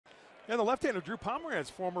And the left-hander, Drew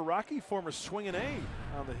Pomeranz, former Rocky, former swinging A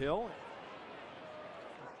on the hill.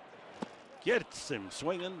 Gets him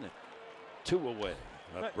swinging. 2 away.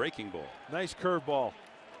 A breaking ball. Nice curveball.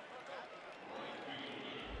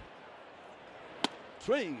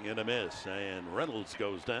 Swing and a miss, and Reynolds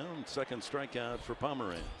goes down. Second strikeout for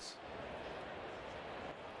Pomeranz.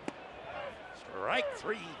 Strike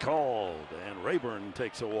 3 called, and Rayburn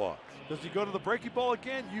takes a walk. Does he go to the breaking ball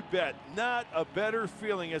again? You bet. Not a better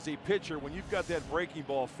feeling as a pitcher when you've got that breaking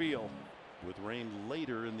ball feel. With rain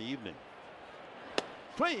later in the evening.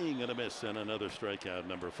 Swing and a miss, and another strikeout,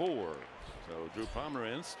 number 4. So Drew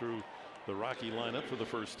Pomeranz through the Rocky lineup for the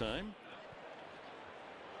first time.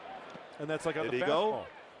 And that's like on Did the he fastball. go?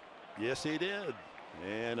 Yes, he did.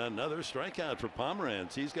 And another strikeout for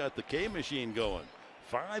Pomeranz. He's got the K machine going.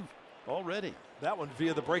 5 already. That one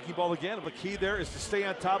via the breaking ball again. The key there is to stay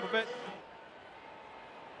on top of it.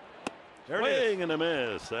 There it is. Swing and a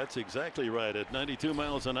miss. That's exactly right. At 92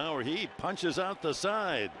 miles an hour, he punches out the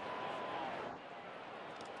side.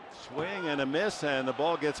 Swing and a miss, and the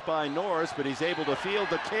ball gets by Norris, but he's able to field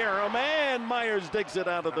the carry. Oh, man, Myers digs it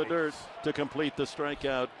out of the dirt to complete the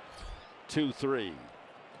strikeout. 2-3.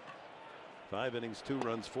 5 innings, 2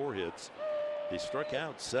 runs, 4 hits. He struck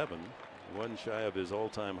out 7, 1 shy of his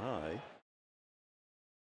all-time high.